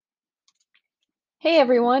Hey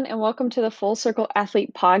everyone, and welcome to the Full Circle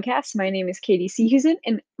Athlete Podcast. My name is Katie Seahusen,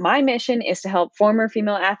 and my mission is to help former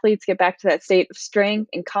female athletes get back to that state of strength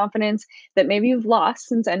and confidence that maybe you've lost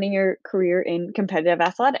since ending your career in competitive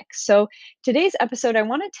athletics. So, today's episode, I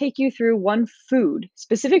want to take you through one food,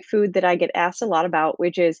 specific food that I get asked a lot about,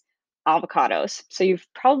 which is avocados. So, you've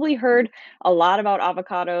probably heard a lot about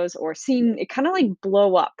avocados or seen it kind of like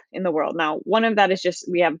blow up in the world. Now, one of that is just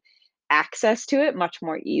we have access to it much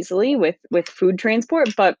more easily with food transport,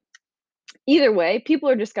 but either way, people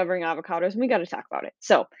are discovering avocados and we got to talk about it.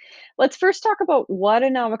 So, let's first talk about what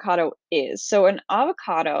an avocado is. So, an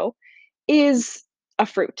avocado is a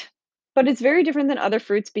fruit, but it's very different than other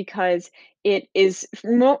fruits because it is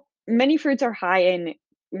many fruits are high in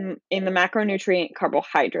the macronutrient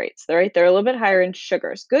carbohydrates, right? They're a little bit higher in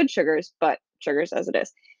sugars, good sugars, but sugars as it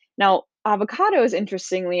is. Now, avocados,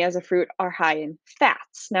 interestingly, as a fruit, are high in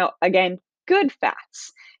fats. Now, again, good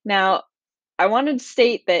fats. Now, I wanted to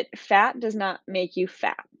state that fat does not make you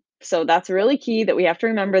fat. So that's really key that we have to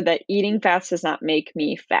remember that eating fats does not make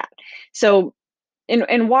me fat. So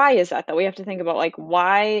and why is that though? We have to think about like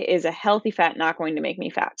why is a healthy fat not going to make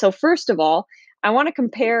me fat? So first of all, I want to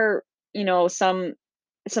compare,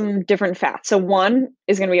 some different fats. So one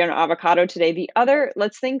is going to be an avocado today. The other,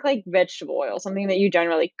 let's think like vegetable oil, something that you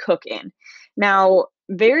generally cook in. Now,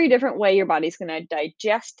 very different way your body's going to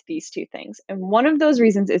digest these two things. And one of those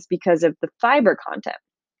reasons is because of the fiber content.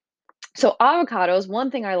 So avocados,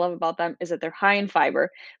 one thing I love about them is that they're high in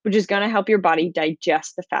fiber, which is going to help your body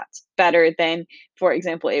digest the fats better than, for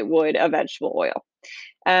example, it would a vegetable oil.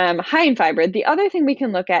 High in fiber. The other thing we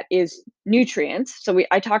can look at is nutrients. So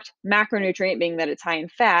I talked macronutrient being that it's high in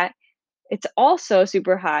fat. It's also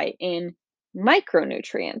super high in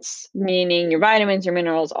micronutrients, meaning your vitamins, your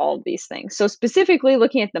minerals, all of these things. So, specifically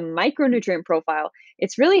looking at the micronutrient profile,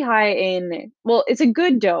 it's really high in, well, it's a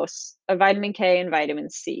good dose of vitamin K and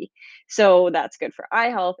vitamin C. So, that's good for eye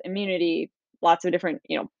health, immunity, lots of different,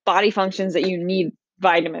 body functions that you need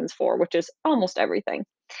vitamins for, which is almost everything.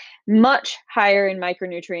 Much higher in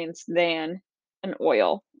micronutrients than an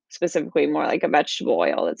oil, specifically more like a vegetable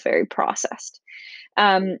oil that's very processed.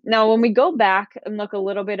 Now, when we go back and look a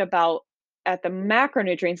little bit about at the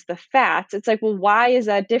macronutrients, the fats, it's like, well, why is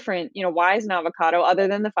that different? Why is an avocado, other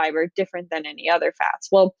than the fiber, different than any other fats?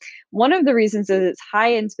 Well, one of the reasons is it's high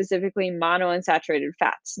in specifically monounsaturated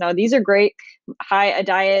fats. Now, these are great. High a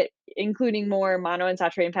diet including more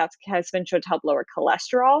monounsaturated fats has been shown to help lower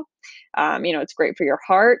cholesterol. It's great for your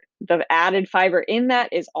heart. The added fiber in that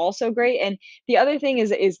is also great. And the other thing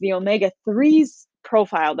is the omega threes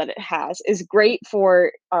profile that it has is great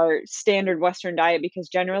for our standard Western diet because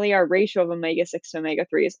generally our ratio of omega 6 to omega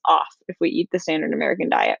 3 is off if we eat the standard American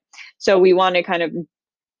diet. So we want to kind of,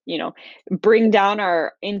 you know, bring down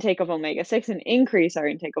our intake of omega 6 and increase our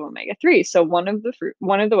intake of omega 3. So one of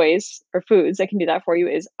the ways or foods that can do that for you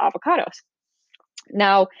is avocados.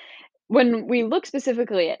 Now, when we look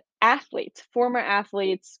specifically at athletes, former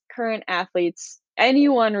athletes, current athletes,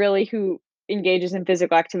 anyone really who engages in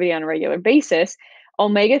physical activity on a regular basis,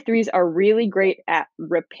 omega 3s are really great at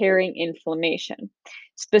repairing inflammation.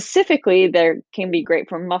 Specifically, they can be great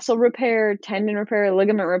for muscle repair, tendon repair,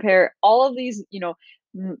 ligament repair, all of these,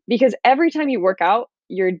 because every time you work out,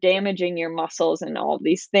 you're damaging your muscles and all of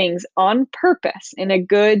these things on purpose in a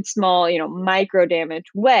good, small, micro damage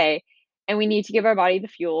way, and we need to give our body the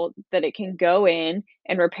fuel that it can go in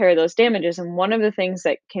and repair those damages. And one of the things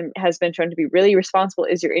that can has been shown to be really responsible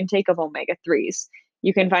is your intake of omega 3s.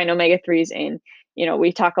 You can find omega 3s in,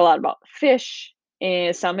 we talk a lot about fish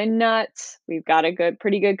and some in nuts. We've got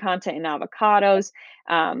pretty good content in avocados.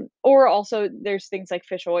 Or also there's things like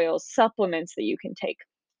fish oils, supplements that you can take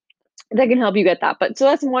that can help you get that. But so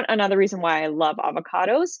that's another reason why I love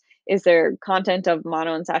avocados is their content of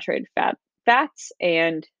monounsaturated fats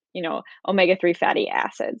and omega 3 fatty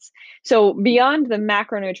acids. So beyond the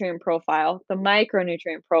macronutrient profile, the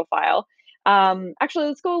micronutrient profile, actually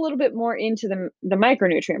let's go a little bit more into the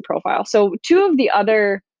micronutrient profile. So two of the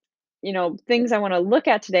other things I want to look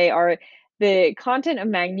at today are the content of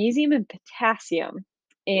magnesium and potassium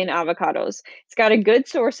in avocados. It's got a good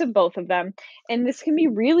source of both of them. And this can be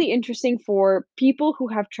really interesting for people who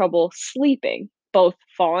have trouble sleeping, both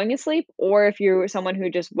falling asleep or if you're someone who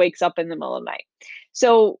just wakes up in the middle of the night.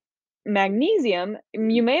 So, magnesium,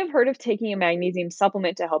 you may have heard of taking a magnesium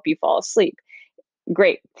supplement to help you fall asleep.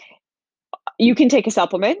 Great. You can take a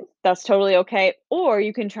supplement, that's totally okay, or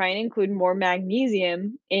you can try and include more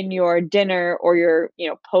magnesium in your dinner or your,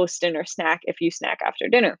 post-dinner snack if you snack after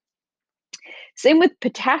dinner. Same with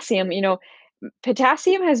potassium,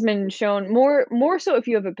 potassium has been shown more so if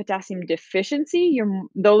you have a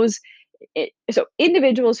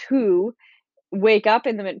individuals who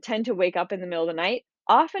tend to wake up in the middle of the night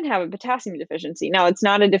often have a potassium deficiency. Now, it's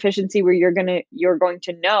not a deficiency where you're going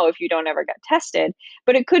to know if you don't ever get tested,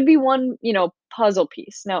 but it could be one, puzzle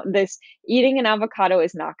piece. Now, this eating an avocado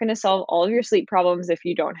is not going to solve all of your sleep problems if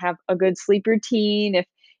you don't have a good sleep routine, if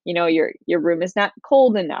your room is not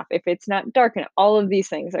cold enough, if it's not dark enough. All of these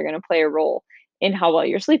things are going to play a role in how well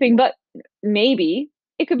you're sleeping, but maybe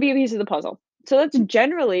it could be a piece of the puzzle. So that's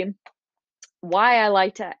generally why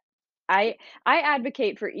I I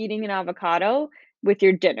advocate for eating an avocado with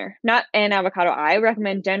your dinner, not an avocado. I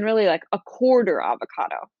recommend generally like a quarter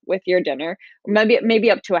avocado with your dinner, or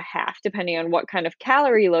maybe up to a half, depending on what kind of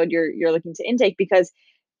calorie load you're looking to intake. Because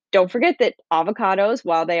don't forget that avocados,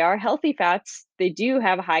 while they are healthy fats, they do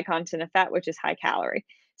have a high content of fat, which is high calorie.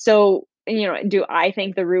 So, do I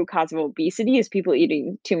think the root cause of obesity is people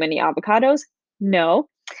eating too many avocados? No,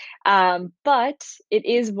 but it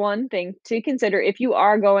is one thing to consider if you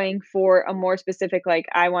are going for a more specific, like,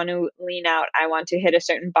 I want to lean out, I want to hit a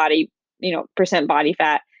certain body, percent body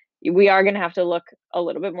fat. We are going to have to look a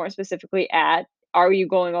little bit more specifically at, are you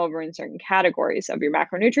going over in certain categories of your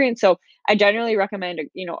macronutrients? So I generally recommend,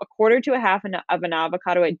 a quarter to a half of an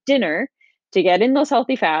avocado at dinner to get in those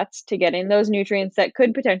healthy fats, to get in those nutrients that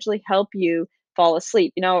could potentially help you fall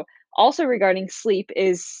asleep. Also regarding sleep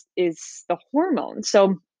is the hormones.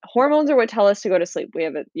 So hormones are what tell us to go to sleep. We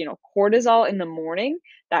have cortisol in the morning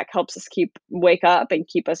that helps us wake up and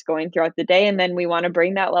keep us going throughout the day, and then we want to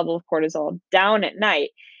bring that level of cortisol down at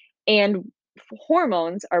night. And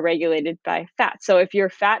hormones are regulated by fat. So if your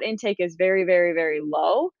fat intake is very, very, very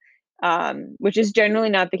low, which is generally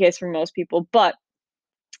not the case for most people, but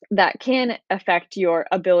that can affect your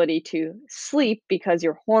ability to sleep because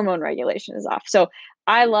your hormone regulation is off. So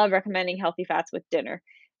I love recommending healthy fats with dinner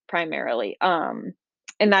primarily. And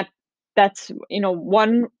that's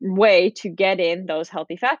one way to get in those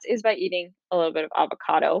healthy fats is by eating a little bit of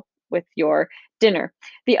avocado with your dinner.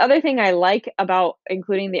 The other thing I like about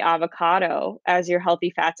including the avocado as your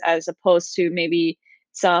healthy fats as opposed to maybe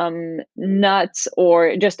some nuts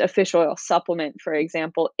or just a fish oil supplement, for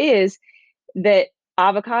example, is that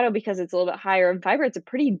avocado, because it's a little bit higher in fiber, it's a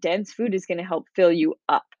pretty dense food, is gonna help fill you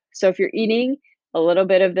up. So if you're eating a little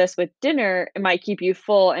bit of this with dinner, it might keep you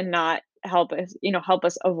full and not help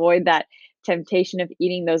us avoid that temptation of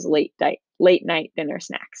eating those late night dinner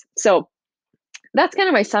snacks. So that's kind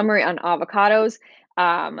of my summary on avocados.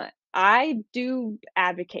 Um, I do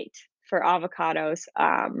advocate for avocados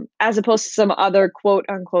as opposed to some other quote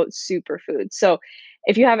unquote superfoods. So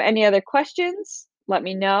if you have any other questions, let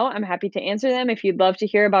me know. I'm happy to answer them. If you'd love to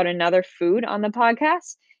hear about another food on the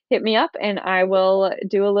podcast, hit me up and I will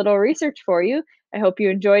do a little research for you. I hope you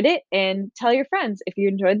enjoyed it and tell your friends if you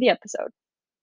enjoyed the episode.